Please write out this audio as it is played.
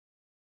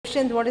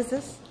Questions, what is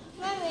this?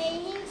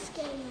 Weighing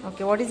scale.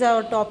 Okay, what is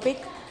our topic?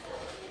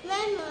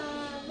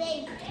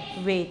 Weight.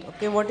 Weight.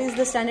 Okay, what is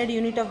the standard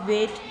unit of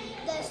weight?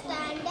 The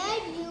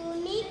standard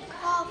unit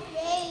of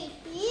weight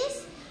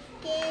is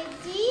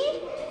kg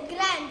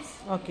grams.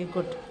 Okay,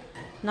 good.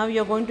 Now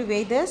you are going to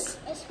weigh this?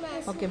 Yes,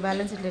 ma'am. Okay,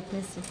 balance it. Let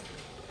me see.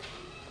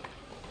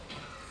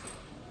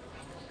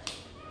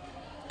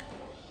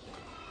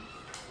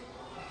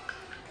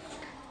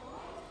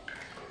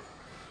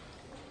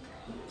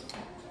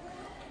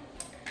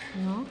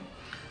 No.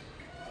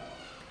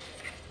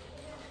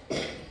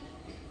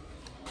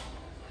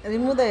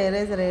 Remove the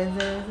eraser.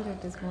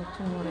 It is much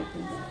more, I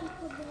think.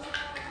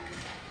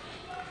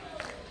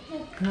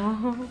 No.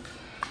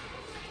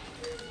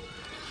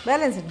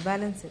 Balance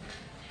it.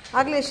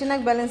 ಆಗಲೇ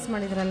ಎಷ್ಟನಾಗಿ balance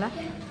ಮಾಡಿದ್ರಲ್ಲ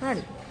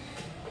ಮಾಡಿ.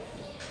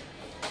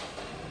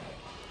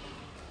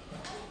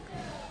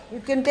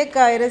 You can take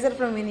eraser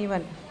from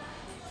anyone.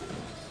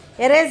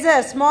 Eraser,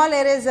 small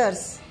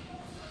erasers.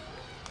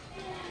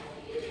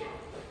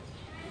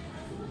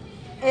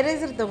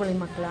 Eraser ತಗೊಳ್ಳಿ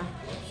ಮಕ್ಕಳ.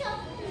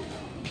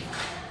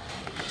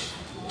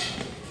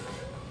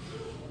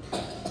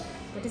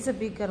 It is a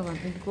bigger one.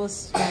 It goes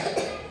back.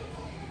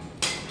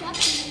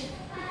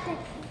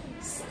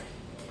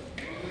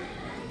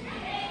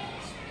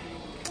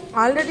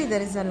 Already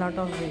there is a lot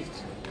of weight.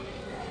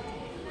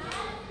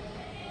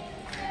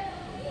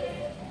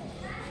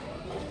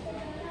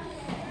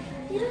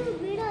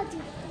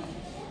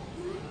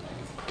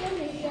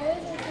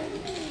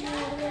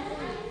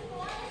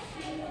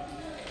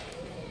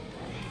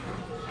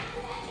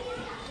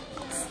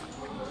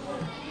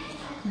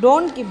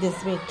 Don't keep this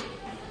weight.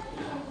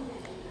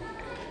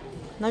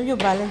 Now you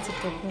balance it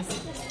like this.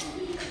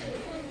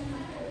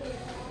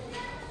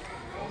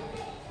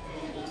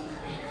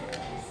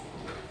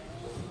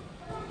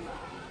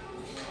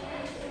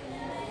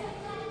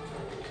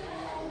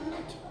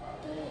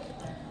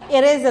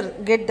 Eraser,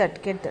 get that.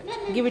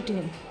 Give it to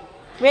him.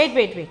 Wait.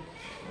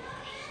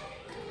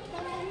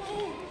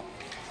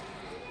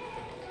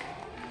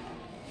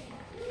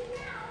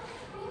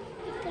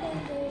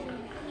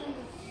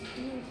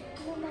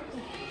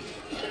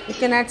 You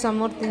can add some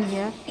more thing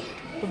here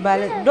to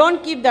balance. Don't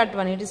keep that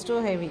one, it is too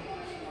heavy.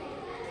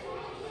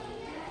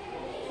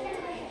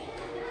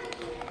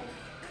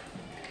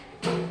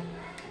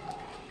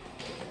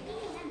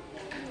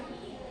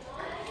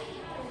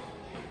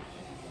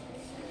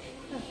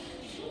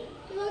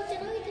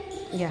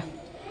 Yeah,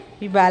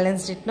 we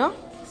balanced it, no?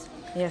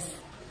 Yes.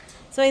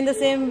 So in the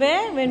same way,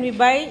 when we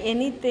buy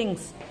any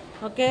things,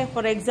 okay,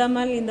 for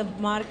example, in the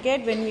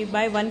market, when we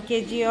buy 1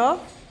 kg of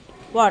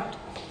what?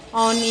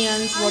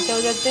 Onions,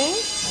 whatever the thing,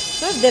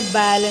 so they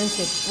balance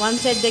it. One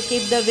side they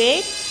keep the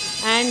weight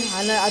and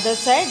on the other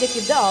side they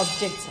keep the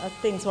objects or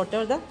things,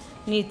 whatever the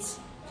needs.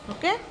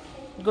 Okay?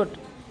 Good.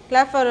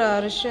 Clap for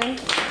Rishan.